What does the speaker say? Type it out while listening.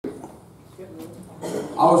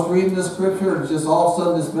I was reading this scripture and just all of a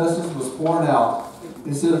sudden this message was pouring out.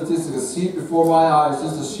 He said, it's just a seat before my eyes,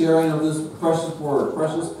 just a sharing of this precious word,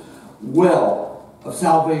 precious well of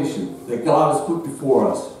salvation that God has put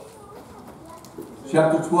before us.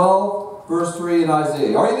 Chapter 12, verse 3 in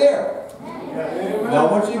Isaiah. Are you there? Amen. Now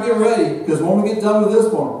I want you to get ready, because when we get done with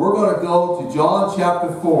this one, we're going to go to John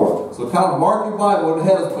chapter 4. So kind of mark your Bible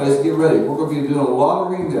ahead of place and get ready. We're going to be doing a lot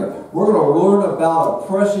of reading there. We're going to learn about a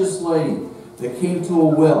precious lady that came to a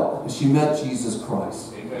well and she met Jesus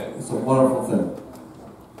Christ. Amen. It's a wonderful thing.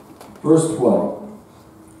 Verse 12.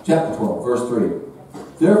 Chapter 12, verse 3.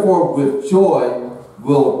 Therefore with joy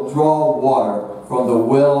will draw water from the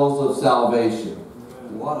wells of salvation.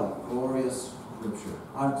 What a glorious scripture.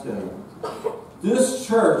 I'm telling you. This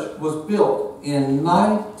church was built in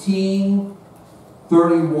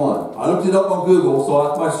 1931. I looked it up on Google, so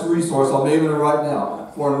that's my resource. I'm naming it right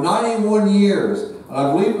now. For 91 years. And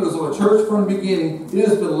I believe it was a church from the beginning. It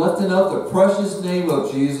has been lifting up the precious name of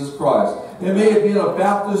Jesus Christ. It may have been a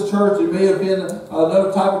Baptist church. It may have been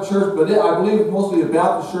another type of church. But I believe it's mostly a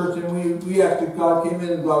Baptist church. And we actually, God came in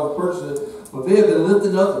and God was purchasing it. But they have been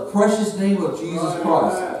lifting up the precious name of Jesus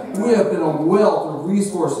Christ. We have been a wealth of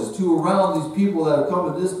resources to around these people that have come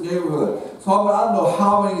in this neighborhood. So I don't know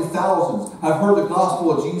how many thousands have heard the gospel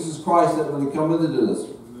of Jesus Christ that when they come into this.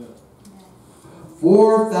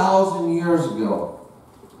 4,000 years ago.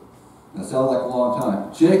 That sounds like a long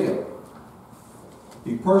time. Jacob,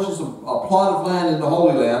 he purchased a plot of land in the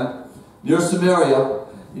Holy Land near Samaria.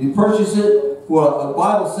 He purchased it for, the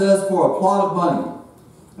Bible says, for a plot of money.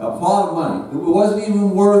 A plot of money. It wasn't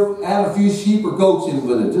even worth adding a few sheep or goats in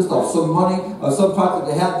with it. Just some money of some type that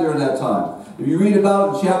they had there in that time. If you read about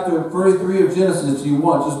it in chapter 33 of Genesis, if you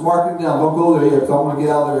want, just mark it down. Don't go there yet, because I'm going to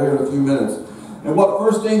get out of there here in a few minutes. And what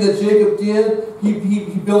first thing that Jacob did,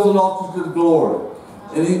 he built an altar to the Lord.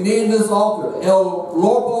 And he named this altar El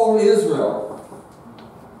Lobo Israel,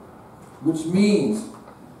 which means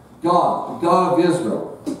God, the God of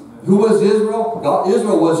Israel. Who was Israel? God,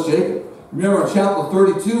 Israel was Jacob. Remember in chapter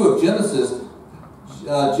 32 of Genesis,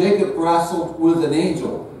 Jacob wrestled with an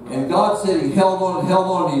angel. And God said he held on,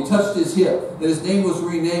 and he touched his hip. And his name was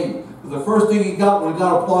renamed. But the first thing he got when he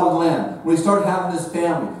got a plot of land, when he started having his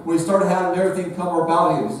family, when he started having everything come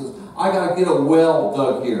about him, he says, I got to get a well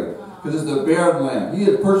dug here. Because it's the barren land. He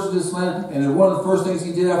had purchased this land, and then one of the first things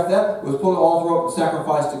he did after that was put an altar up and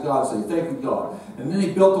sacrifice to God and say, thank you, God. And then he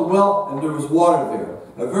built a well, and there was water there.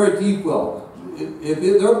 A very deep well. If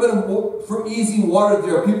there had been easy water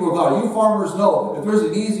there, people would go, you farmers know, if there's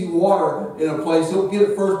an easy water in a place, you'll get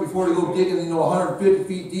it first before they go digging, 150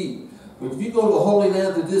 feet deep. But if you go to the Holy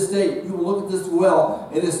Land to this day, you will look at this well,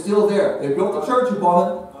 and it's still there. They built a church upon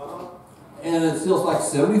it, and it's still like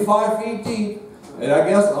 75 feet deep. And I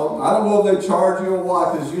guess, I don't know if they charge you or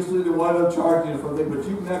what, because usually they wind up charging you for things, but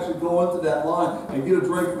you can actually go into that line and get a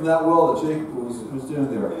drink from that well that Jacob was doing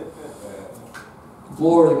there.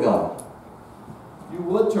 Glory to God. You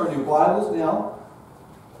would turn your Bibles now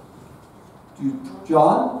to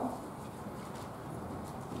John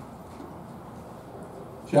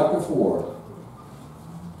chapter 4.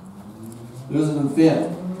 There's an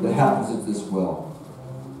event that happens at this well.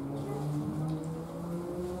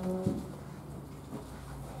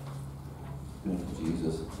 Thank you,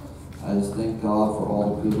 Jesus. I just thank God for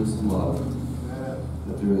all the goodness and love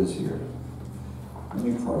that there is here. Let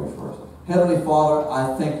me pray first. Heavenly Father,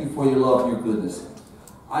 I thank you for your love and your goodness.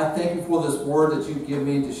 I thank you for this word that you give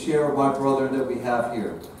me to share with my brother that we have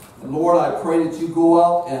here. And Lord, I pray that you go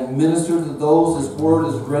out and minister to those this word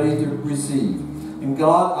is ready to receive. And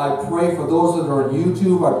God, I pray for those that are on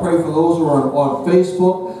YouTube. I pray for those who are on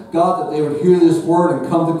Facebook. God, that they would hear this word and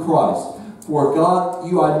come to Christ. For God,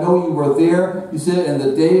 I know you were there. You said, and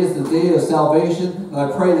the day is the day of salvation. And I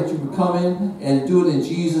pray that you would come in and do it in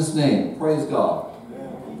Jesus' name. Praise God.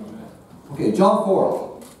 Okay, John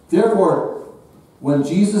 4. Therefore, when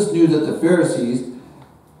Jesus knew that the Pharisees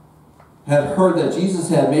had heard that Jesus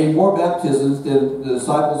had made more baptisms than the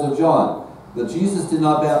disciples of John, but Jesus did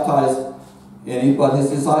not baptize any but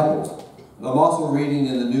his disciples. And I'm also reading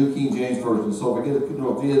in the New King James Version, so if I get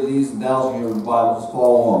via these and thous in your Bible, just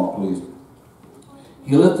follow along, please.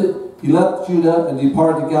 He left Judah and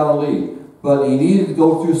departed to Galilee, but he needed to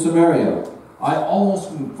go through Samaria. I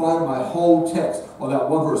almost divided my whole text on that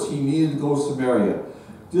one verse. He needed to go to Samaria.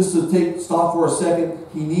 Just to stop for a second,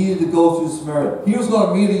 he needed to go through Samaria. He was going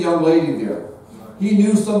to meet a young lady there. He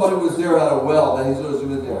knew somebody was there at a well that he was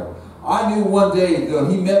there. I knew one day that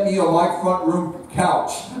he met me on my front room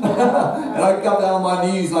couch. And I got down on my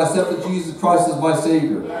knees and I accepted Jesus Christ as my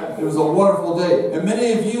Savior. It was a wonderful day. And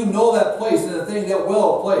many of you know that place and the thing, that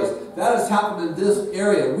well place. That has happened in this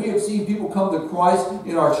area. We have seen people come to Christ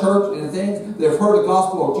in our church and things. They've heard the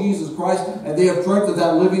gospel of Jesus Christ and they have drank of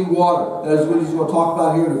that living water. That is what he's going to talk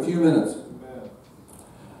about here in a few minutes.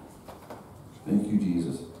 Thank you,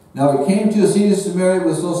 Jesus. Now it came to the city of Samaria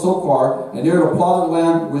was so far, and near the plot of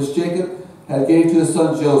land which Jacob had gave to his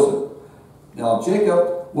son Joseph. Now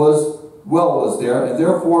Jacob was there, and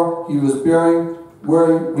therefore he was worried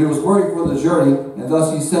for the journey, and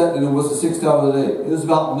thus he set, and it was the 6th hour of the day. It was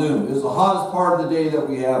about noon. It was the hottest part of the day that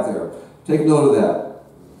we have there. Take note of that.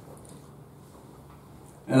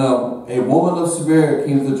 And a woman of Samaria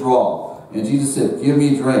came to draw, and Jesus said, "Give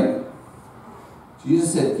me drink."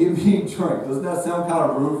 Jesus said, "Give me drink." Doesn't that sound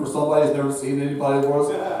kind of rude for somebody who's never seen anybody before?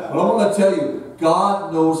 But I'm going to tell you,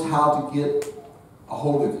 God knows how to get a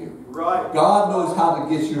hold of you. Right. God knows how to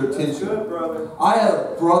get your attention. Good, brother. I had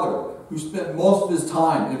a brother who spent most of his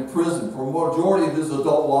time in prison for a majority of his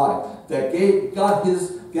adult life, that got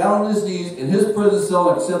on his knees in his prison cell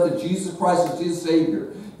and accepted Jesus Christ as his Savior.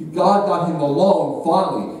 God got him alone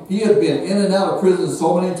finally. He had been in and out of prison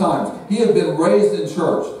so many times. He had been raised in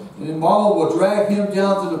church. And Mama would drag him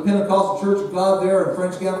down to the Pentecostal Church of God there in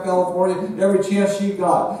French Gap, California, every chance she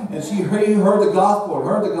got. And he heard the gospel,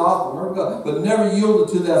 but never yielded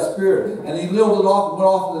to that spirit. And he lived it off and went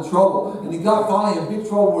off into trouble. And he got finally in big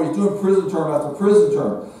trouble where he's doing prison term after prison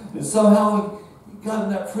term. And somehow he got in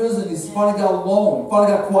that prison. He finally got alone. He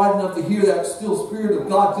finally got quiet enough to hear that still spirit of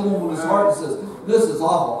God dealing with his heart. And says, "This is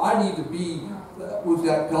awful. I need to be with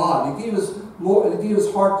that God." And he gave his Lord, and he gave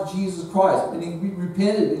his heart to Jesus Christ, and he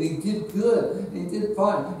repented, and he did good, and he did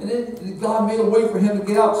fine. And then God made a way for him to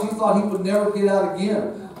get out. So he thought he would never get out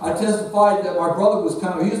again. I testified that my brother was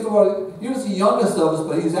he was the youngest of us,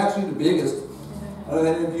 but he was actually the biggest. I don't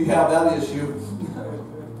know if you have that issue.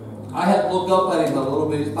 I had to look up at him a little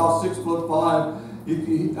bit. He's about 6'5".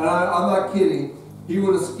 And I'm not kidding. He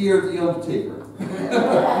would have scared the Undertaker.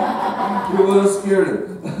 He would have scared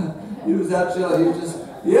him. He was that chill. He was just,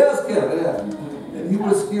 "Yes, Kevin, yeah." And he would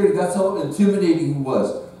have scared him. That's how intimidating he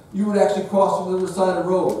was. You would actually cross the other side of the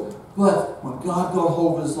road. But when God got a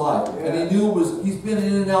hold of his life, and he knew he's been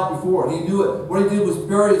in and out before, and he knew it, what he did was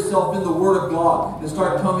bury himself in the Word of God and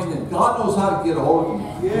start coming in. God knows how to get a hold of him.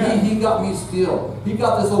 Yeah. He got me still. He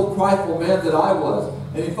got this old prideful man that I was.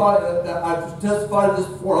 And he thought that I've testified this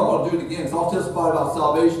before. I'm going to do it again, because I'll testify about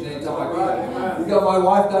salvation anytime I can. He got my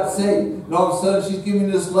wife got saved, and all of a sudden she's giving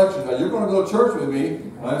me this lecture. Now you're going to go to church with me.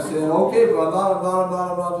 And I'm saying, "Okay, but I'm not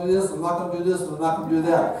going to do this. I'm not going to do this. And I'm not going to do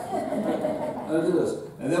that." I'm going to do this.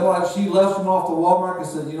 And then when she left from off to Walmart, I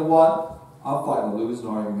said, "You know what? I'm fighting a losing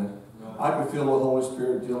argument. I can feel the Holy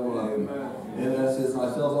Spirit dealing with me." And I says,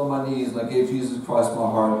 I fell on my knees and I gave Jesus Christ my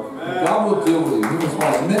heart. God will deal with you. He was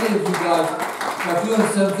fine. Many of you guys are doing the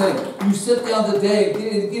same thing. You sit down today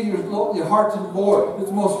and give your heart to the Lord. It's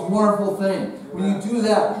the most wonderful thing. When you do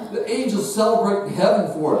that, the angels celebrate in heaven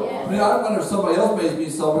for it. I mean, I don't wonder if somebody else may be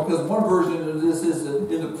celebrating, because one version of this is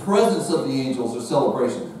that in the presence of the angels or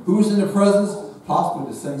celebration. Who's in the presence?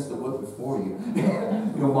 Possibly the saints that went before you.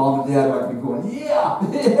 Your mom and dad might be going, "Yeah.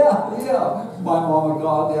 My mom and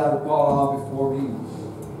dad have gone on before me."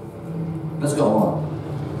 Let's go on.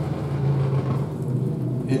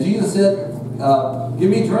 And Jesus said, "Give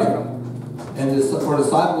me drink." And his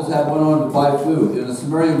disciples had went on to buy food. And the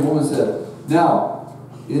Samaritan woman said, "Now,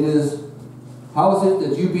 how is it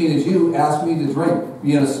that you, being a Jew, ask me to drink,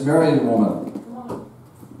 being a Samaritan woman?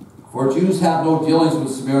 For Jews have no dealings with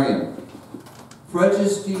Samaritans."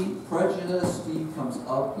 Prejudice comes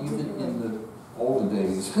up even in the olden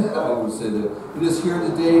days. I would say that it is here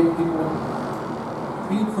today. People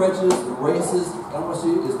be prejudiced, racist. I want to see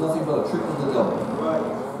is nothing but a trick of the devil. Right.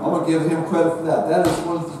 I'm going to give him credit for that. That is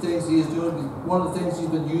one of the things he is doing. One of the things he's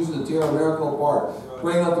been using to tear America apart.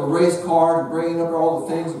 Bringing up the race card, and bringing up all the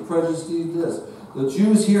things and prejudice this. The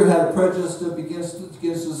Jews here had a prejudice against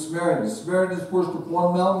the Samaritans. The Samaritans worshipped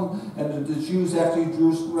one mountain, and the Jews actually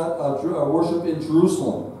worship in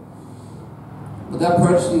Jerusalem. But that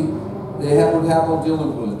prejudice, they would have no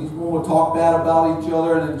dealing with it. These people would talk bad about each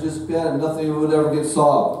other, and it just bad, and nothing would ever get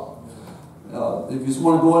solved. If you just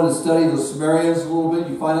want to go in and study the Samaritans a little bit,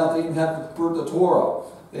 you find out they even have the Torah.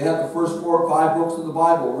 They had the first 4 or 5 books of the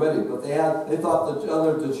Bible already, but they thought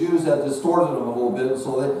the Jews had distorted them a little bit,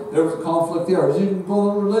 so there was a conflict there. You can go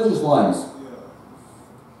on the religious lines.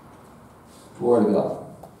 Glory to God.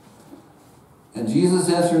 And Jesus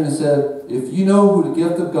answered and said, "If you know who the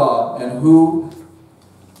gift of God and who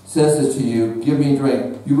says this to you, give me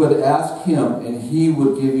drink, you would ask him, and he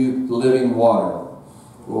would give you living water.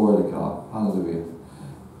 Glory to God. Hallelujah.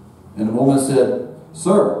 And the woman said,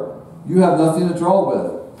 Sir, you have nothing to draw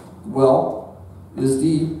with. Well, is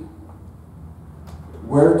deep.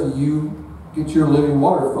 Where do you get your living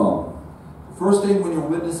water from? The first thing when you're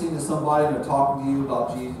witnessing to somebody and they're talking to you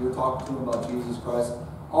about Jesus, you're talking to them about Jesus Christ,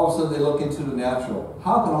 all of a sudden they look into the natural.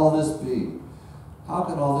 How can all this be? How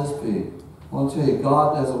can all this be? Well, I'll tell you,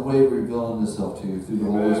 God has a way of revealing himself to you through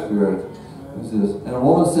the Holy Spirit. He says, and a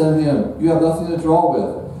woman said to him, you have nothing to draw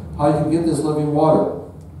with. How do you get this living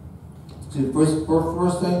water? See, the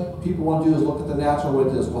first thing people want to do is look at the natural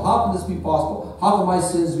with this. Well, how can this be possible? How can my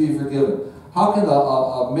sins be forgiven? How can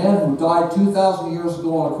a man who died 2,000 years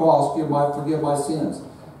ago on a cross forgive my sins?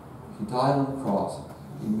 He died on the cross.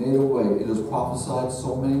 He made a way. It is prophesied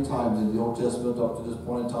so many times in the Old Testament up to this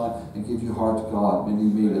point in time and give you heart to God. And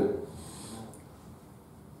he made it.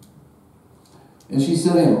 And she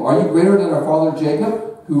said to him, are you greater than our father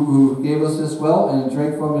Jacob, who gave us this well and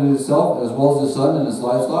drank from it himself, as well as his son and his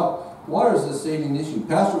livestock? Water is a saving issue.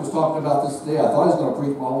 Pastor was talking about this today. I thought he was going to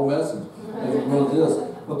preach my whole message. And it really is.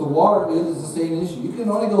 But the water is a saving issue. You can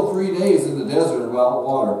only go 3 days in the desert without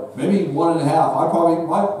water. Maybe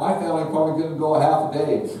 1.5. My family probably couldn't go a half a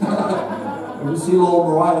day. When you see little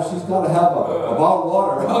Mariah, she's got to have a bottle of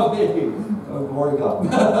water. Oh, glory to God.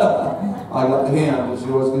 I got the hand, but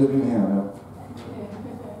she always gives me the hand.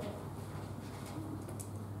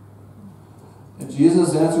 And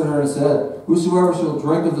Jesus answered her and said, whosoever shall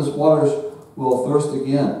drink of this water will thirst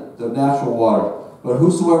again, the natural water. But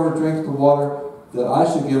whosoever drinks the water that I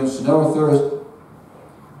shall give him shall never thirst.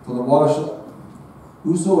 For the water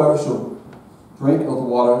whosoever shall drink of the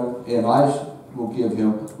water and I will give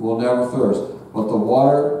him will never thirst. But the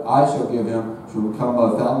water I shall give him shall become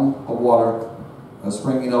a fountain of water,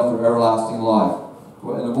 springing up for everlasting life.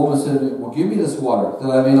 And the woman said, well, give me this water,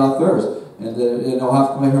 that I may not thirst, and I'll have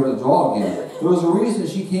to come here to draw again. There was a reason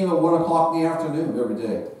she came at 1 o'clock in the afternoon every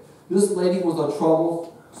day. This lady was a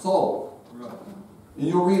troubled soul. And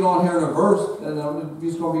you'll read on here in a verse, and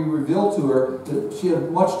it's going to be revealed to her that she had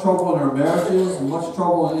much trouble in her marriages, and much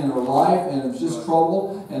trouble in her life, and it was just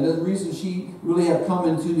trouble. And the reason she really had come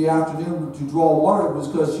into the afternoon to draw water was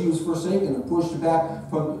because she was forsaken and pushed back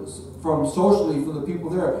from socially for the people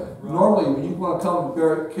there. Right. Normally, when you want to come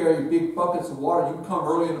carry big buckets of water, you can come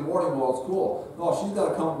early in the morning while it's cool. No, she's got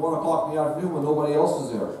to come at 1 o'clock in the afternoon when nobody else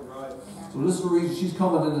is there. Right. So this is the reason she's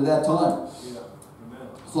coming into that time. Yeah.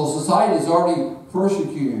 So society is already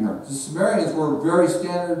persecuting her. The Samaritans were very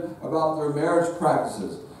standard about their marriage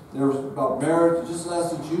practices. They were about marriage, just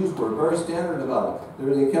as the Jews were, very standard about it.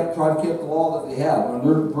 They kept trying to keep the law that they had, and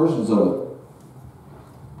their versions of it.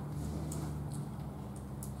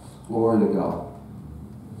 Glory to God.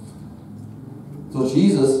 So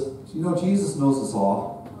Jesus, Jesus knows us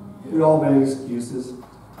all. We all make excuses.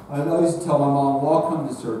 I used to tell my mom, well, I'll come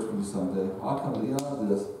to church with you someday. I'll come to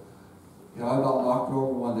this. I about knocked her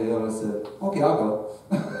over one day and I said, okay, I'll go.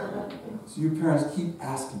 So you parents keep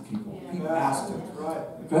asking people. Keep asking.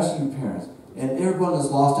 Especially you parents. And everyone that's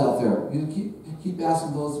lost out there, you keep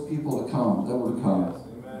asking those people to come, that were to come.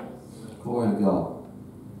 Glory to God.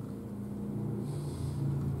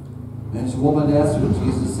 And the woman answered,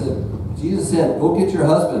 Jesus said, go get your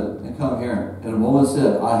husband and come here. And the woman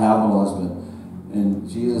said, I have no husband. And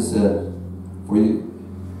Jesus said,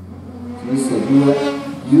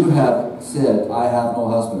 you have said, I have no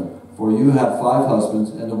husband. For you have 5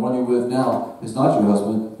 husbands, and the one you with now is not your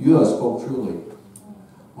husband. You have spoke truly.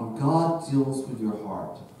 When God deals with your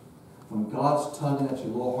heart, when God's tugging at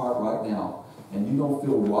your little heart right now, and you don't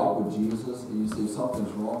feel right with Jesus, and you say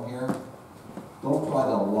something's wrong here, don't try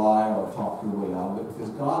to lie or talk your way out of it,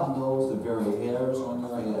 because God knows the very hairs on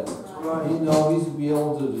your head. Right. He knows He's be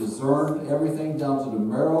able to discern everything down to the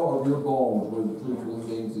marrow of your bones where the truth of the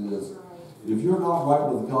things it is. If you're not right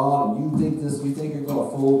with God and you think you're going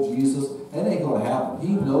to fool Jesus, it ain't going to happen.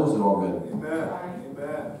 He knows it already. Amen.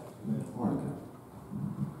 Amen.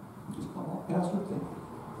 Just come on, Pastor.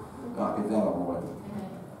 God, get that out of my way.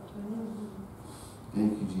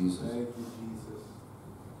 Thank you, Jesus. Thank you, Jesus.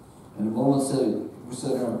 And the woman said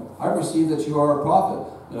to him, I perceive that you are a prophet.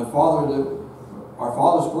 And our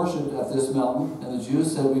fathers worshipped at this mountain, and the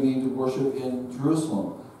Jews said we need to worship in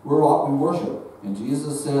Jerusalem. Where ought we worship? And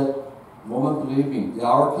Jesus said, woman, believe me, the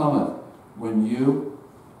hour cometh when you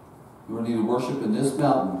will need to worship in this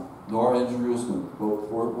mountain, nor in Jerusalem,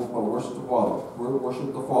 but worship the Father.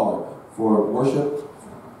 Worship the Father. For worship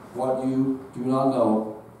what you do not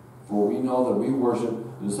know, for we know that we worship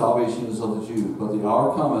the salvation is of the Jews. But the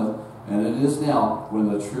hour cometh, and it is now, when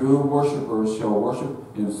the true worshipers shall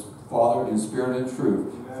worship in Father in spirit and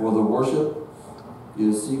truth. For the worship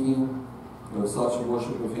is seeking such a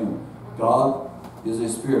worship of Him. God is a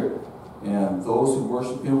spirit, and those who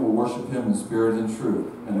worship Him will worship Him in spirit and truth.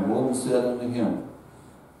 And the woman said unto Him,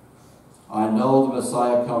 I know the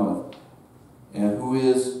Messiah cometh, and who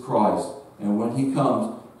is Christ. And when He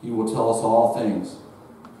comes, He will tell us all things.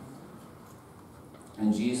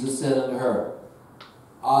 And Jesus said unto her,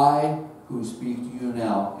 I who speak to you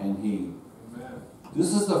now am He. Amen.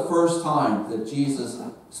 This is the first time that Jesus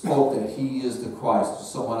spoke that He is the Christ to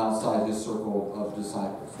someone outside His circle of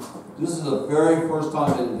disciples. This is the very first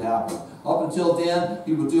time that it happened. Up until then,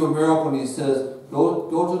 He would do a miracle and He says, go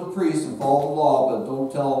to the priest and follow the law, but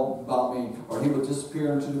don't tell about me. Or He would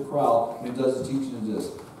disappear into the crowd and He does His teaching of this.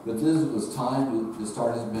 But this was time to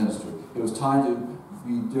start His ministry. It was time to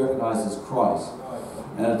be recognized as Christ.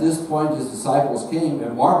 And at this point, His disciples came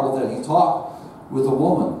and marveled that He talked with a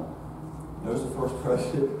woman. There's the first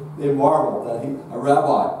question. They marveled that a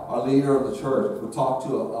rabbi, a leader of the church, would talk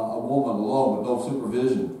to a woman alone with no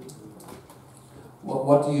supervision.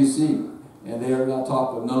 What do you see? And they are not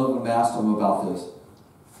talking, but none of them asked Him about this.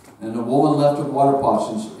 And the woman left her water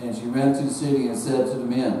pots, and she ran to the city and said to the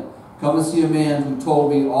men, come and see a man who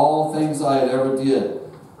told me all things I had ever did.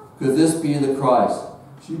 Could this be the Christ?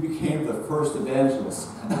 She became the first evangelist.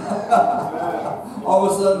 All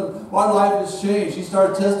of a sudden, my life has changed. She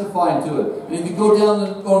started testifying to it. And if you go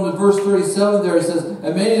down on the verse 37 there, it says,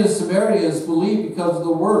 and many of the Samaritans believed because of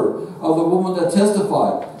the word of the woman that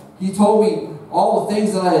testified. He told me all the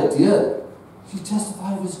things that I had did. She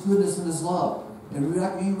testified of His goodness and His love. And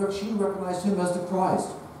she recognized Him as the Christ.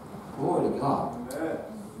 Glory to God. Amen.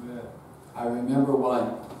 I remember when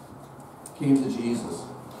I came to Jesus.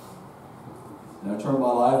 And I turned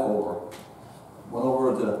my life over. Went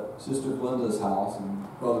over to Sister Glenda's house and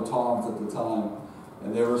Brother Tom's at the time.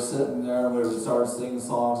 And they were sitting there and we started singing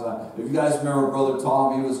songs. And if you guys remember Brother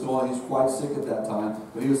Tom, he was quite sick at that time.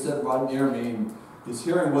 But he was sitting right near me. And his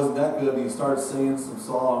hearing wasn't that good. And he started singing some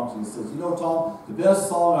songs. And he says, you know, Tom, the best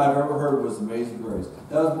song I've ever heard was Amazing Grace.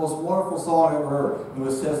 That was the most wonderful song I ever heard. It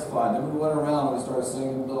was testifying. Then we went around and we started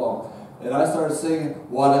singing the song. And I started singing,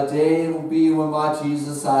 what a day it will be when my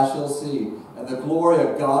Jesus I shall see. And the glory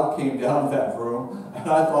of God came down in that room. And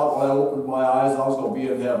I thought when I opened my eyes, I was going to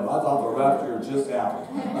be in heaven. I thought the rapture had just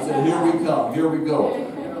happened. I said, here we come, here we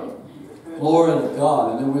go. Glory to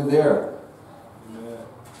God. And then we're there.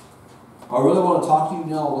 I really want to talk to you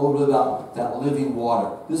now a little bit about that living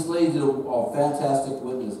water. This lady did a fantastic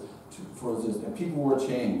witness for this. And people were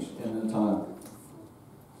changed in the time.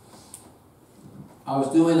 I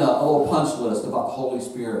was doing a little punch list about the Holy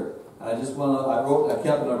Spirit. And I wrote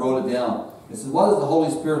it down. It says, what does the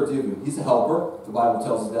Holy Spirit do you? He's a helper. The Bible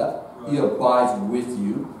tells us that. Right. He abides with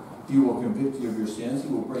you. He will convict you of your sins. He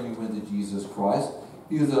will bring you into Jesus Christ.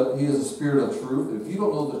 He is a spirit of truth. If you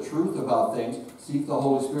don't know the truth about things, seek the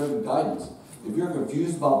Holy Spirit and guidance. If you're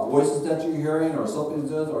confused about voices that you're hearing or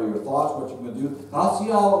something or your thoughts, what you're going to do, I'll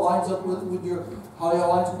see how it lines up with how it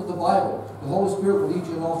lines up with the Bible. The Holy Spirit will lead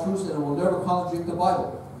you in all truth and it will never contradict the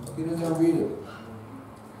Bible. Get in there and read it.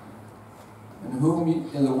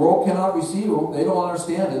 And the world cannot receive Him. They don't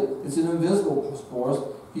understand it. It's an invisible force.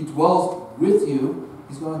 He dwells with you.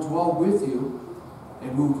 He's going to dwell with you.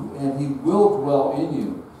 And He will dwell in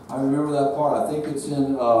you. I remember that part. I think it's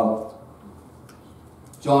in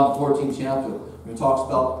John 14 chapter. It talks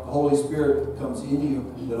about the Holy Spirit comes in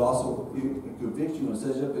you. That also convicts you and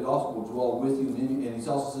says it also will dwell with you. And He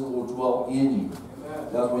also says it will dwell in you.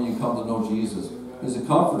 That's when you come to know Jesus. He's a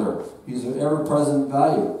comforter. He's an ever-present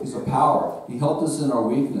value. He's a power. He helped us in our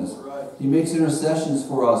weakness. He makes intercessions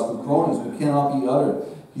for us with groanings that cannot be uttered.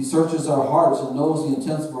 He searches our hearts and knows the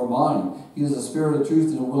intents of our mind. He is the Spirit of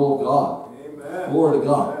truth and the will of God. Amen. Glory to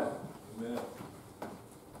God. Amen.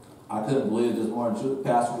 I couldn't believe it this morning. The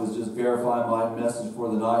pastor was just verifying my message for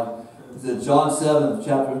the night. It's in John 7,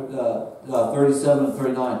 chapter 37 and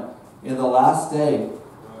 39. In the last day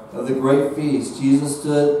of the great feast, Jesus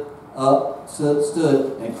stood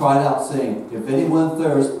and cried out, saying, if anyone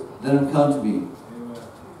thirst, let him come to me.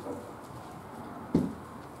 Amen.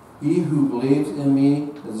 He who believes in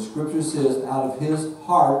me, as the scripture says, out of his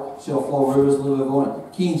heart shall flow rivers of living water.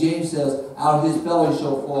 King James says, out of his belly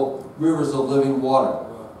shall flow rivers of living water.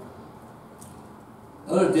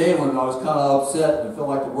 The other day when I was kind of upset and felt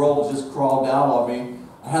like the world just crawled down on me,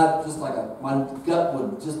 I had just like my gut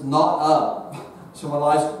would just knot up. So my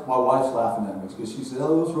wife's laughing at me because she said,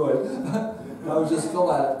 oh, that's right. I was just felt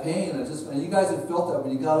that pain. And you guys have felt that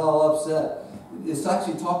when you got all upset. it's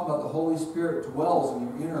actually talking about the Holy Spirit dwells in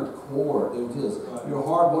your inner core. It is. Your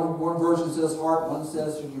heart, one version says heart, one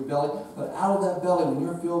says your belly. But out of that belly, when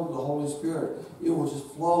you're filled with the Holy Spirit, it will just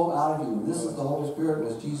flow out of you. And this is the Holy Spirit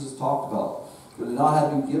as Jesus talked about. But it not had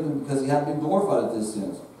been given because he hadn't been glorified at this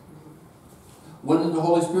sense. When did the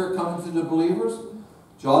Holy Spirit come into the believers?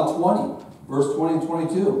 John 20, verse 20 and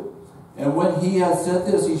 22. And when he had said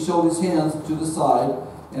this, he showed his hands to the side,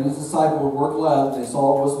 and his disciples were glad, and they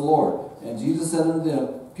saw it was the Lord. And Jesus said unto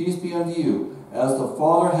them, Peace be unto you. As the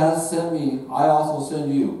Father has sent me, I also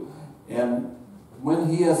send you. And when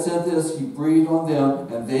he had said this, he breathed on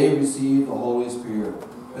them, and they received the Holy Spirit.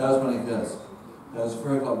 That is when he does. That is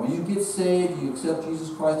very good. When you get saved, you accept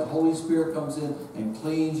Jesus Christ, the Holy Spirit comes in and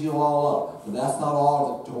cleans you all up. But that's not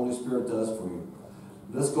all that the Holy Spirit does for you.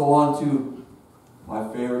 Let's go on to my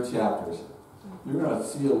favorite chapters. You're going to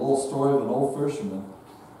see a little story of an old fisherman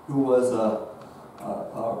who was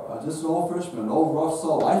just an old fisherman, an old rough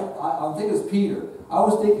soul. I think it's Peter. I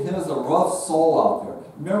was thinking him as a rough soul out there.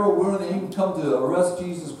 Remember when they even come to arrest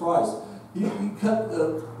Jesus Christ? He cut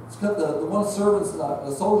the one servant's,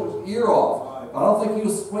 the soldier's ear off. I don't think he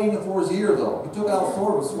was swinging for his ear, though. He took out a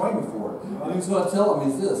sword and was swinging for it. And he was going to tell him,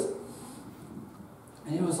 he's this.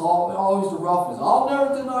 And he was always the roughness. I'll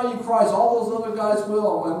never deny you, Christ. All those other guys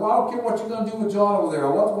will. And I don't care what you're going to do with John over there.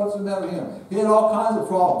 What's the matter with him? He had all kinds of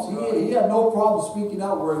problems. He had no problem speaking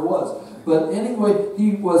out where he was. But anyway,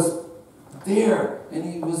 he was there. And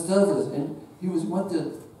he does this. And he went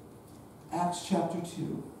to Acts chapter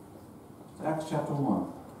 2. Acts chapter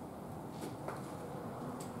 1.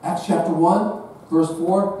 Acts chapter 1, verse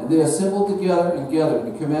 4. And they assembled together and gathered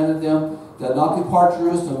and commanded them that not depart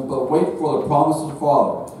Jerusalem, but wait for the promise of the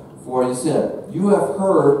Father. For he said, You have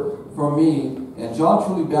heard from me, and John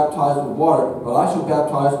truly baptized with water, but I shall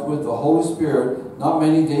baptize with the Holy Spirit not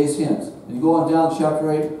many days hence. And you go on down to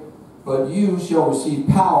chapter 8. But you shall receive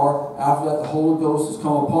power after that the Holy Ghost has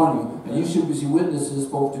come upon you, and you shall be witnesses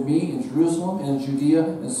both to me in Jerusalem and in Judea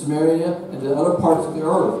and Samaria and to other parts of the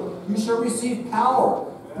earth. You shall receive power.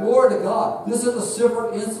 Glory to God. This is a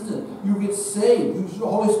separate incident. You get saved. The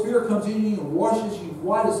Holy Spirit comes in you and washes you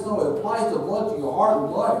white as snow. It applies the blood to your heart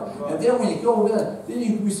and life. And then when you go in, then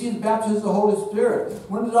you receive the baptism of the Holy Spirit.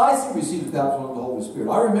 When did I receive the baptism of the Holy Spirit?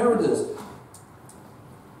 I remember this.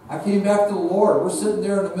 I came back to the Lord. We're sitting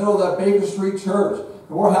there in the middle of that Baker Street church.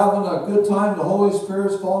 And we're having a good time. The Holy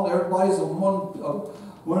Spirit's falling. Everybody's in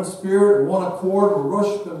one spirit and one accord. We're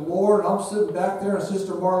worshiping the Lord. And I'm sitting back there, and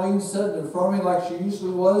Sister Marlene's sitting in front of me like she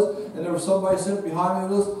usually was. And there was somebody sitting behind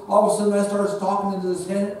me with us. All of a sudden I started talking into this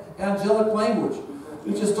angelic language.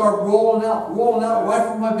 It just started rolling out right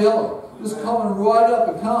from my belly. Just coming right up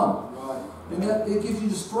and come. And that, it gives you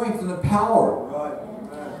the strength and the power.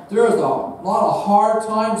 There's a lot of hard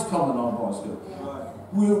times coming on us.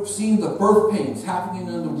 We've seen the birth pains happening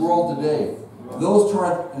in the world today. And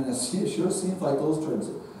it sure seems like those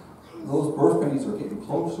birth pains are getting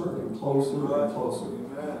closer and closer and closer.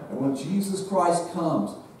 And when Jesus Christ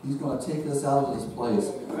comes, he's going to take us out of this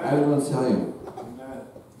place. I'm going to tell you,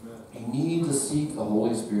 you need to seek the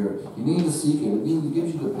Holy Spirit. You need to seek it. It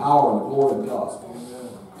gives you the power and the glory of God.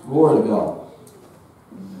 Glory to God.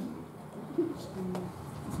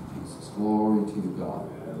 Jesus, glory to you, God.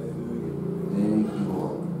 Thank you,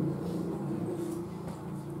 Lord.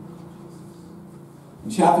 In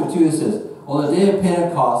chapter 2 it says, On the day of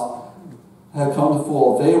Pentecost had come to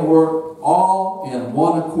full, they were all in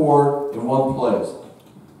one accord in one place.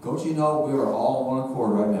 Don't you know we are all in one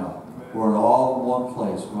accord right now? We're all in one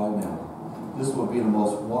place right now. This will be the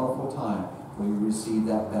most wonderful time when you receive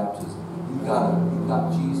that baptism. You've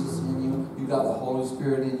got Jesus in you. You've got the Holy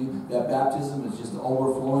Spirit in you. That baptism is just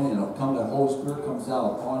overflowing, and the Holy Spirit comes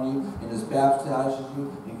out upon you, and it baptizes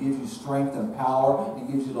you, and gives you strength and power. It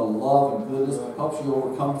gives you the love and goodness. Helps you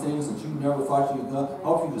overcome things that you never thought you could do.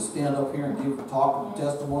 Helps you to stand up here and talk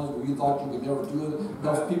testimonies where you thought you could never do it. It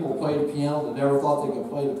helps people play the piano that never thought they could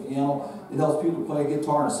play the piano. It helps people play a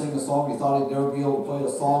guitar and sing a song you thought they'd never be able to play a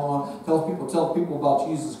song on. It tells people about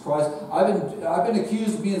Jesus Christ. I've been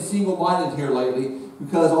accused of being single-minded here lately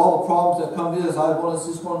because all the problems that come to us, I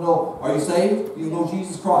just want to know, are you saved? Do you know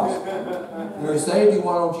Jesus Christ? Are you saved? Do you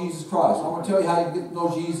want to know Jesus Christ? I'm going to tell you how you get to know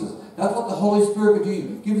Jesus. That's what the Holy Spirit can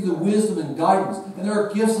do. Give you the wisdom and guidance. And there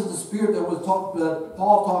are gifts of the Spirit that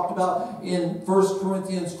Paul talked about in 1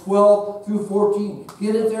 Corinthians 12 through 14.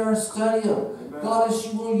 Get it there and study them. God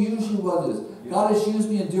will use you with this. God has used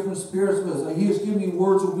me in different spirits with us. He has given me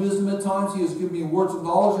words of wisdom at times. He has given me words of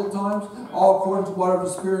knowledge at times, all according to whatever the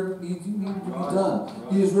Spirit needs to be done.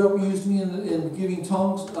 He has used me in giving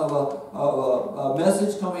tongues of a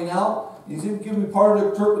message coming out. He's even given me part of the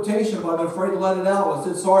interpretation, but I'm afraid to let it out. I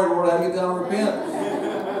said, sorry, Lord, I had to get down and repent.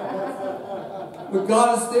 But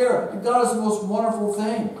God is there. And God is the most wonderful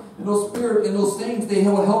thing. And those things, they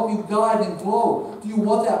will help you guide and glow. Do you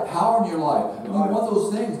want that power in your life? Do you want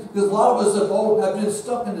those things? Because a lot of us have been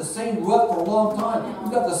stuck in the same rut for a long time.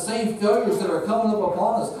 We've got the same failures that are coming up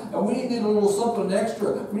upon us. And we need a little something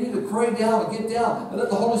extra. We need to pray down and get down and let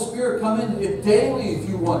the Holy Spirit come in daily if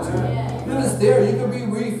you want to. It is there. You can be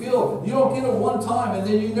refilled. You don't get it one time and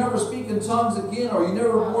then you never speak in tongues again, or you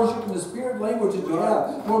never worship in the spirit language that you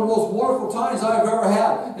have. One of the most wonderful times I've ever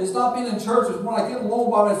had. It's not being in church. It's when I get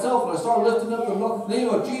alone by myself and I start lifting up the name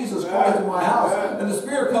of Jesus Christ in my house, and the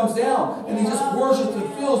Spirit comes down and He just worships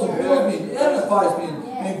and fills and builds me and edifies me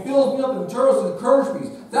and He fills me up and encourages me.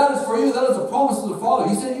 That is for you. That is a promise of the Father.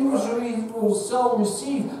 He said you will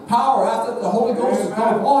receive power after the Holy Ghost has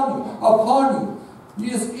come upon you. He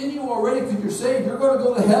is in you already because you're saved. You're going to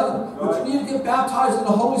go to heaven. But you need to get baptized in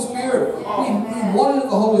the Holy Spirit. Be wanted in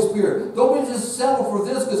the Holy Spirit. Don't be just settle for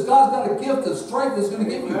this, because God's got a gift of strength that's going to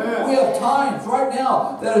give you. We have times right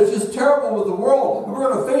now that is just terrible with the world. And we're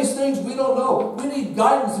going to face things we don't know. We need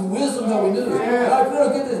guidance and wisdom that we need. And I'm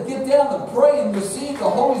going to get down and pray and receive the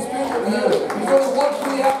Holy Spirit with Him. He's going to walk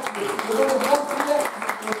through the atmosphere. He's going to walk through the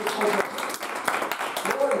atmosphere.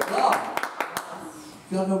 Glory to God.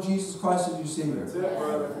 You got to know Jesus Christ as your Savior. That's it,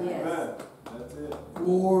 brother. Amen. That's it.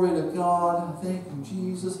 Glory to God. Thank you,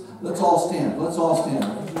 Jesus. Let's all stand. Let's all stand.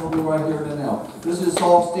 We'll be right here and now. Let's just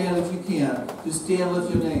all stand if you can. Just stand,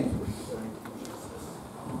 lift your name.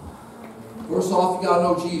 First off, you got to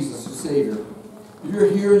know Jesus, your Savior. If you're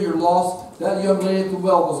here and you're lost, that young lady at the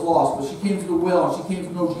well was lost, but she came to the well and she came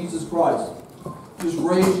to know Jesus Christ. Just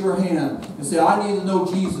raise your hand and say, I need to know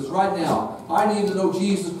Jesus right now. I need to know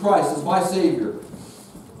Jesus Christ as my Savior.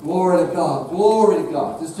 Glory to God. Glory to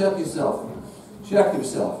God. Just check yourself. Check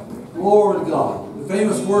yourself. Glory to God. The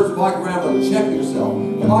famous words of my grandmother, check yourself.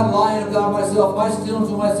 Am I lying about myself? Am I stealing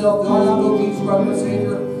to myself? Do I not know Jesus Christ my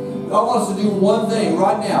Savior? I want us to do one thing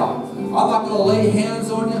right now. I'm not going to lay hands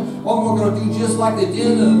on you. What we're going to do just like they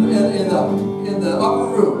did in the upper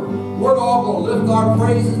room. We're all going to lift our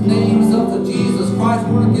praises, names up to Jesus Christ.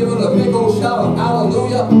 We're going to give it a big old shout of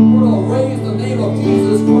hallelujah. We're going to raise the name of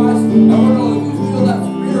Jesus Christ. And we're going to feel that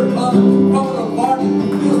Spirit coming upon you.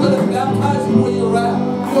 Just let Him baptize you where you're at.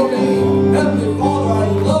 Feel me. Heavenly Father, I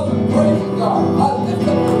love and praise you, God. I lift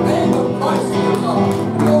up the name of Christ, dear God.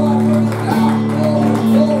 Lord, I put it down.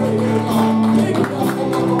 Glory, dear God. Thank you, God.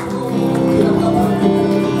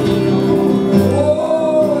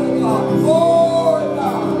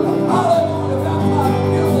 Hallelujah. Baptize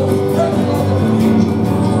you. Praise the Lord.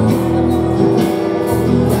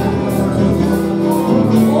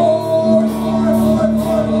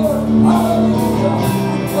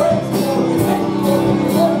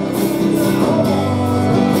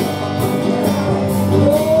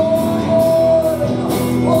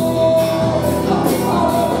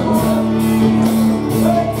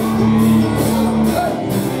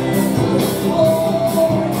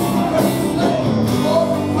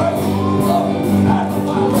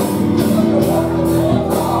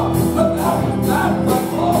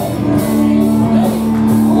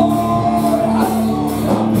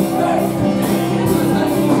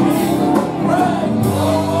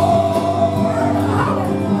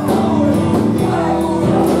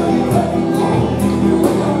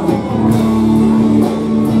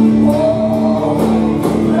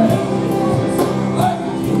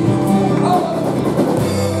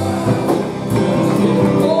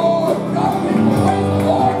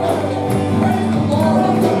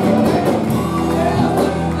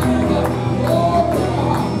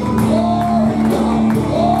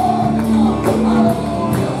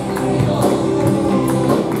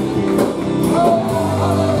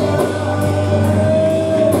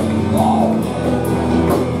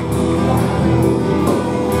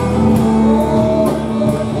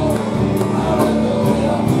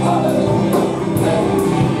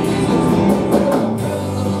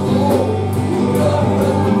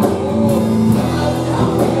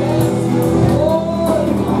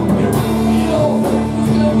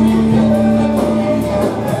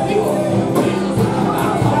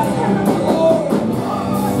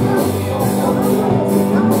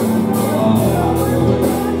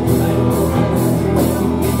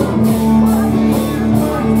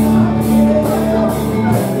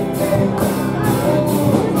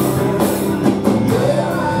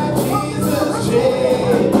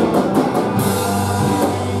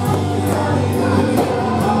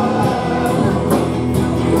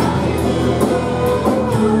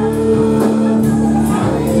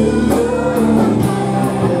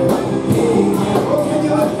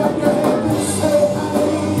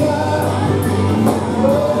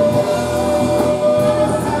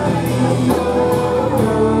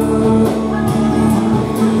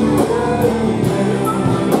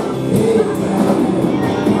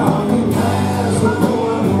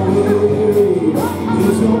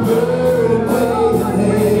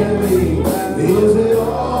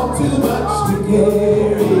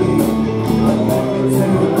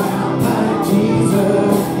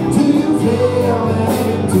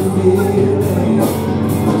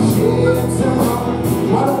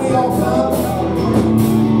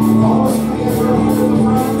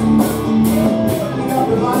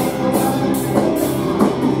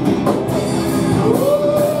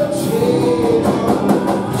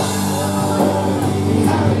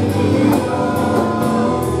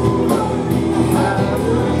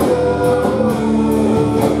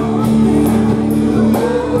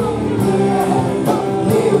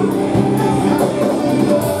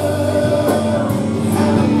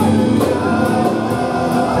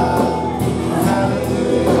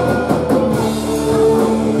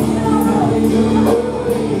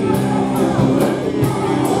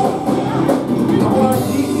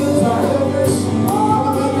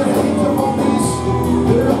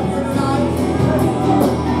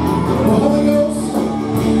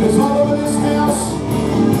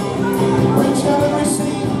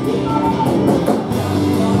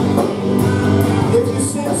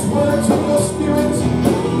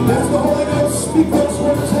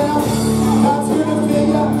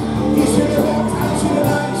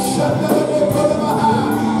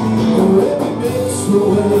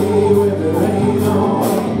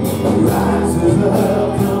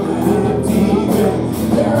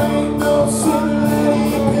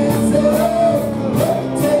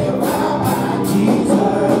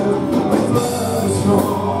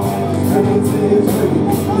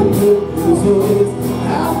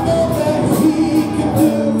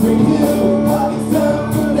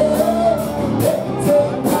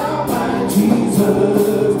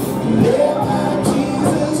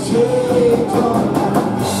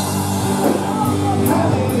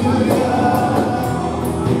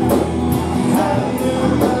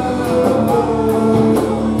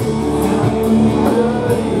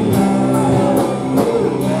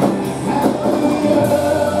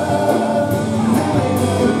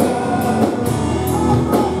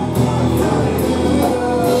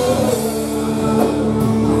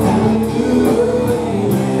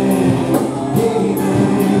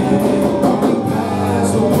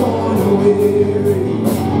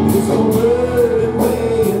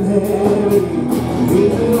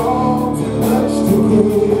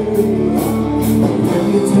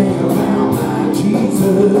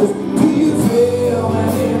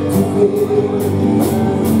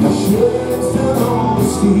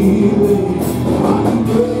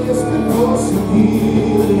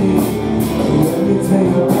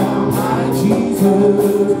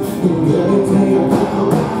 Let me tell you about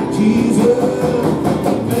my Jesus.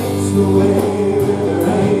 He makes a way where there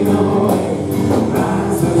ain't no way.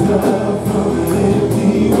 Rises up from an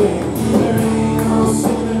empty grave. There ain't no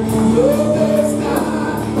sinner, no there's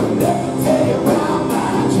not. Let me tell you about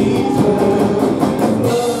my Jesus. His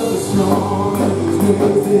love is strong and His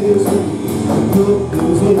grace is free. The good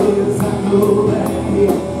news is I know that He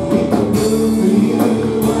can do for you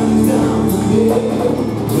what He's done for me.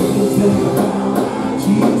 Let me tell you about my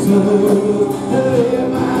Jesus. Let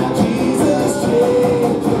my Jesus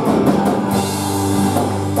change your life.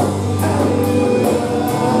 Hallelujah.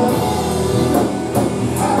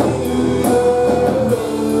 Hallelujah.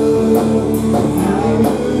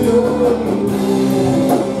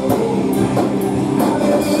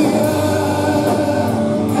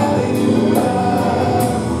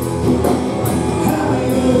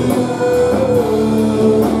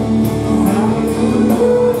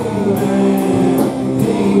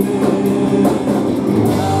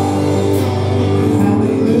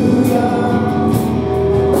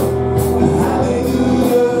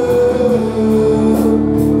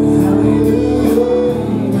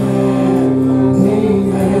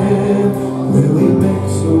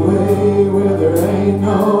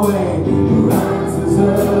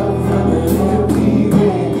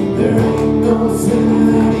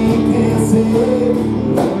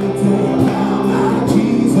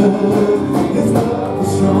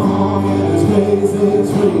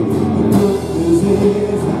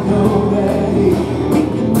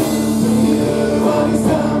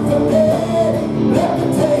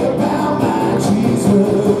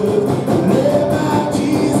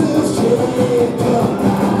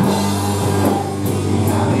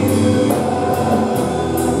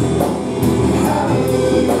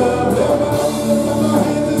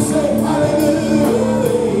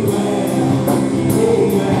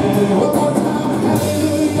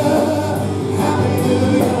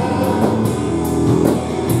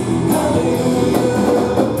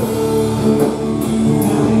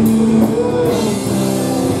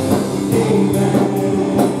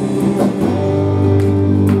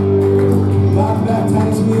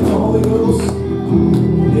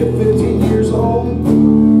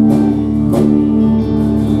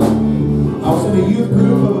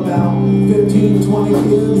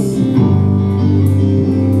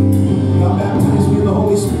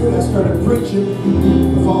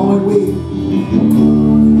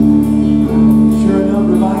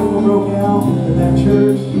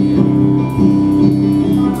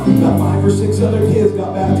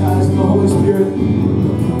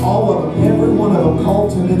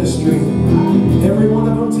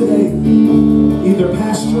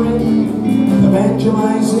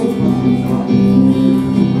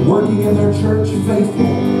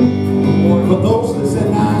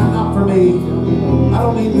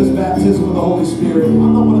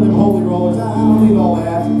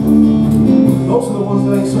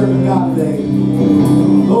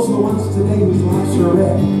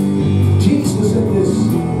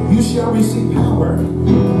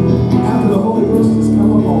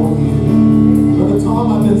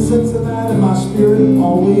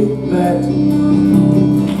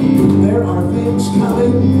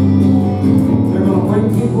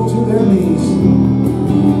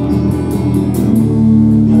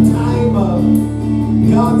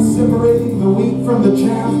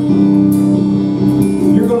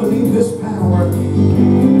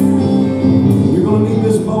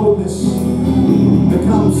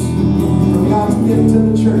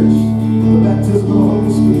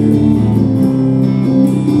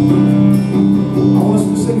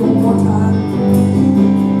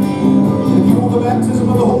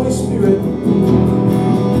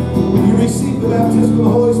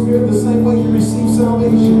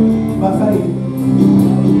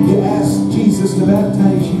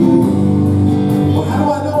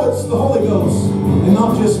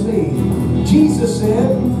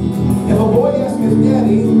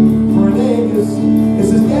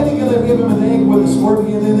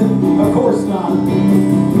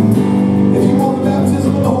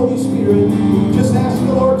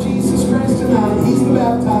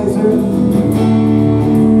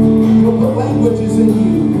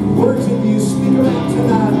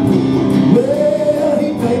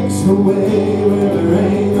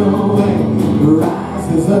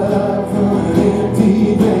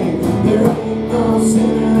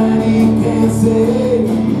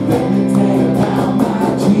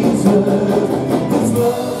 His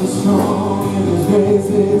love is strong and His grace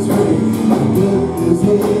is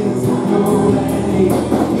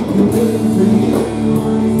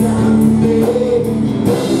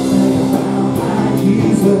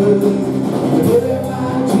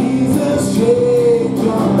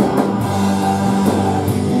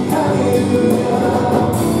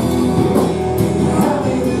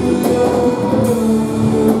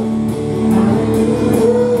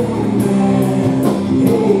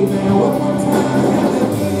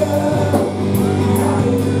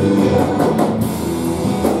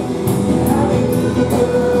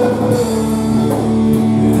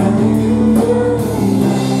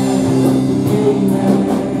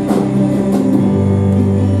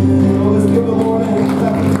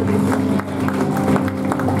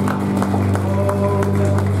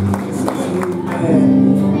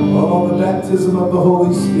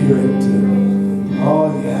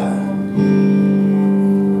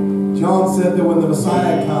John said that when the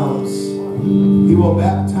Messiah comes, he will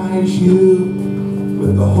baptize you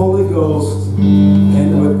with the Holy Ghost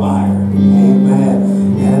and with fire.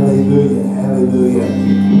 Amen. Hallelujah. Hallelujah.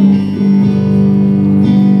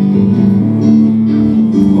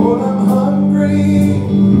 Lord, I'm hungry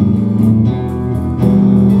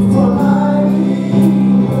for my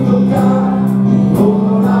kingdom of God.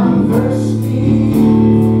 Lord, I'm thirsty.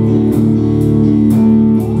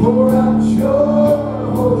 Pour out your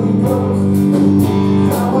Holy Ghost.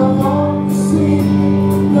 How I long to see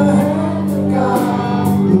the hand of God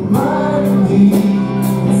reminding me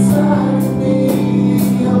inside of me.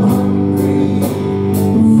 I'm hungry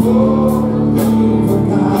for the move of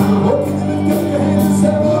God. Oh, can you lift up your hands and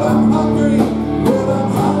say, Lord, I'm hungry. Lord, I'm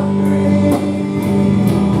hungry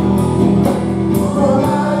for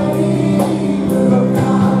my kingdom of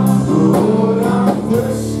God. Lord, I'm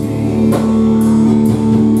thirsty.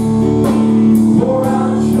 Pour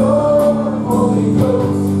out your Holy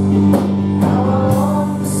Ghost. How I long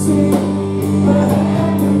to see the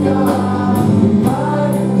hand of God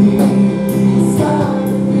reminding me inside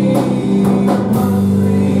of me. I'm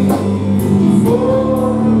hungry for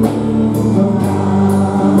the move of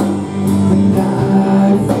God. And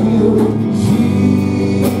I feel Jesus.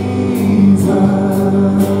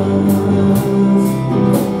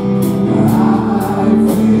 I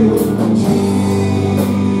feel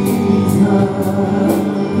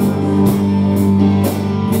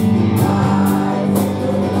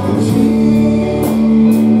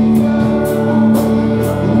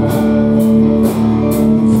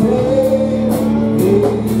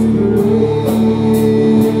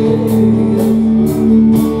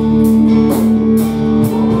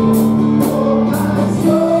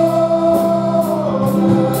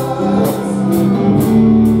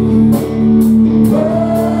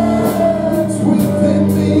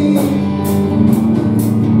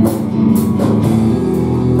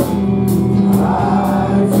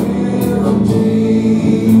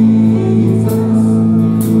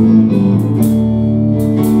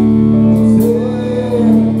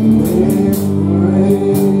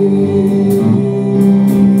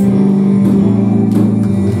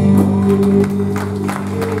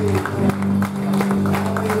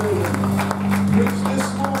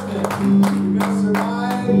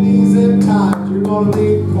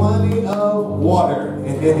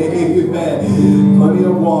plenty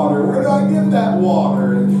of water. Where do I get that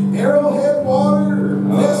water? Arrowhead water?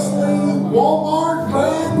 Nestle? Walmart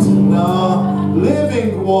brand? No,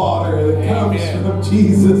 living water that comes from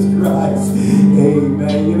Jesus Christ.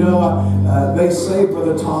 Amen. You know, they say,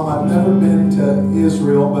 Brother Tom, I've never been to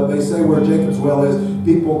Israel, but they say where Jacob's Well is,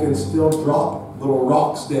 people can still drop little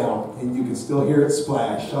rocks down and you can still hear it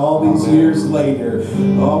splash all these years later.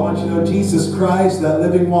 Oh, I want you to know Jesus Christ, that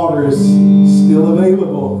living water is still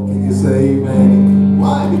available. Can you say amen?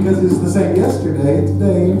 Why? Because it's the same yesterday,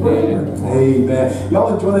 today, and forever. Amen.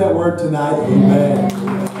 Y'all enjoy that word tonight. Amen.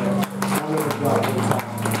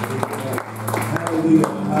 Hallelujah.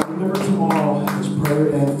 Remember tomorrow is prayer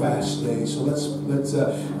and fast day. So let's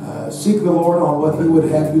seek the Lord on what He would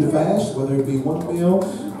have you to fast, whether it be one meal,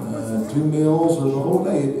 2 meals, or the whole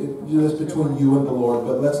day. It's between you and the Lord.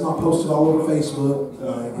 But let's not post it all over Facebook.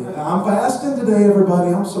 I'm fasting today,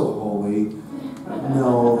 everybody. I'm so holy.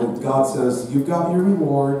 No, God says, you've got your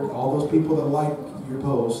reward. All those people that like your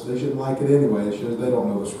post, they shouldn't like it anyway. They don't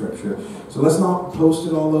know the scripture. So let's not post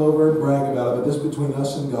it all over, brag about it, but this is between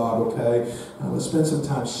us and God, okay? Let's spend some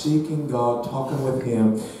time seeking God, talking with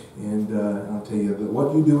Him. And I'll tell you that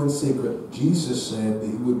what you do in secret, Jesus said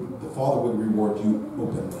that the Father would reward you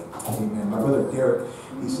openly. Amen. My brother Derek,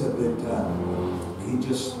 he said that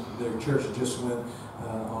their church just went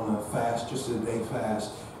on a fast, just a day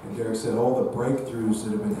fast. And Derek said, all the breakthroughs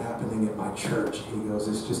that have been happening at my church, he goes,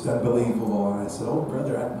 it's just unbelievable. And I said, oh,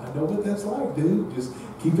 brother, I know what that's like, dude. Just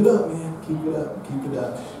keep it up, man. Keep it up. Keep it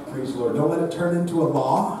up. Praise the Lord. Don't let it turn into a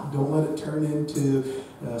law. Don't let it turn into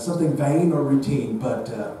something vain or routine. But,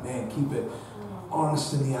 man, keep it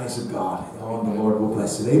honest in the eyes of God. Oh, and the Lord will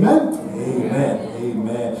bless it. Amen? Amen.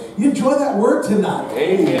 Amen. You enjoy that word tonight.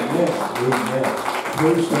 Amen. Amen.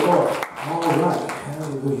 Praise the Lord. All right.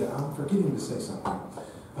 Hallelujah. I'm forgetting to say something.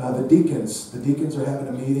 The deacons are having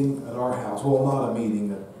a meeting at our house. Well, not a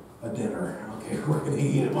meeting, a dinner. Okay, we're going to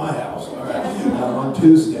eat at my house. All right, on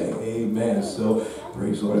Tuesday. Amen. So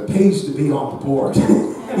praise the Lord. It pays to be on the board.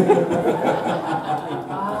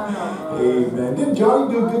 Amen. Didn't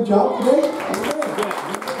Johnny do a good job today?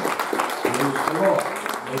 Praise the Lord.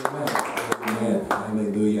 Amen. Amen.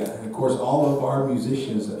 Hallelujah. And of course, all of our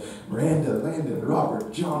musicians, Miranda, Landon,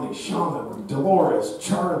 Robert, Johnny, Shauna, Dolores,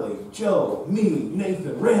 Charlie, Joe, me,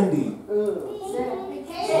 Nathan, Randy.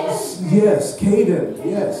 Yes, Caden.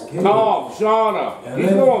 Yes, Caden. Tom, Shauna. And Keep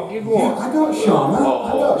then- going, keep going. Yeah, I got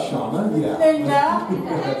Shauna. Yeah. Linda.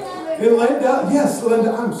 And Linda, yes,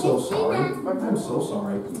 Linda, I'm so sorry. I'm so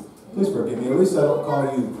sorry. Please forgive me. At least I don't call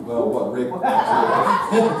you, well, what, Rick?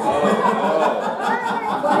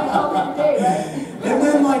 And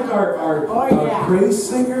then like our praise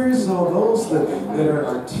singers, all those that are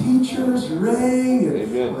our teachers, Ray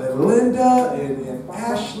and Linda and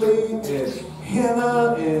Ashley and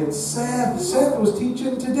Hannah and Seth. Seth was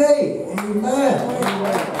teaching today. Amen.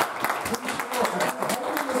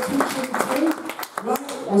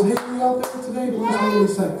 Was Henry out there today? Who was Henry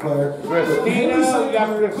St. Clair? Christina, you got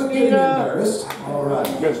Christina. All right.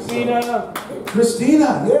 Christina.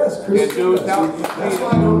 Christina, yes, Christina. That's why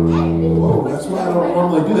I don't. Whoa, that's why I don't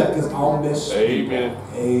normally do that, because I'll miss. Amen.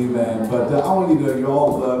 Amen. But I want you to know you're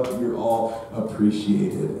all loved, you're all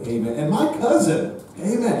appreciated. Amen. And my cousin,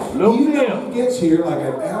 amen. He gets here like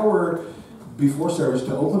an hour before service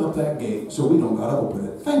to open up that gate, so we don't gotta open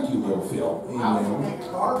it. Thank you, little Phil. Amen.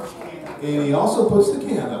 And he also puts the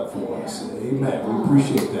can up for us. Amen. We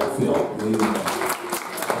appreciate that, Phil. Amen.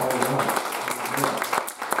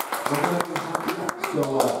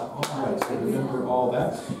 All right, so remember all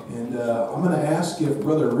that. And I'm going to ask if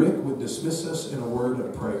Brother Rick would dismiss us in a word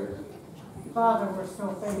of prayer. Father, we're so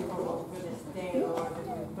thankful for this day, Lord,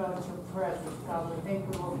 that we've felt your presence. God, we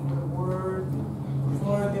thank you, Lord, for the word,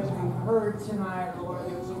 Lord, that we've heard tonight, Lord,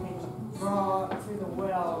 that we can draw to the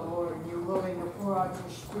well, Lord, and you're willing to pour out your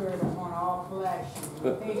spirit upon all flesh. And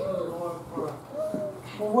we thank you, Lord,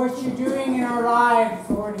 for what you're doing in our lives,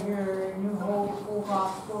 Lord, here in New Hope, Full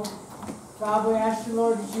Gospel. God, we ask you,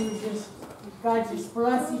 Lord, that you would just, God, just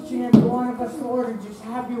bless each and every one of us, Lord, and just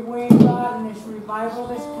have your way, God, in this revival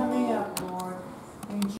that's coming up, Lord.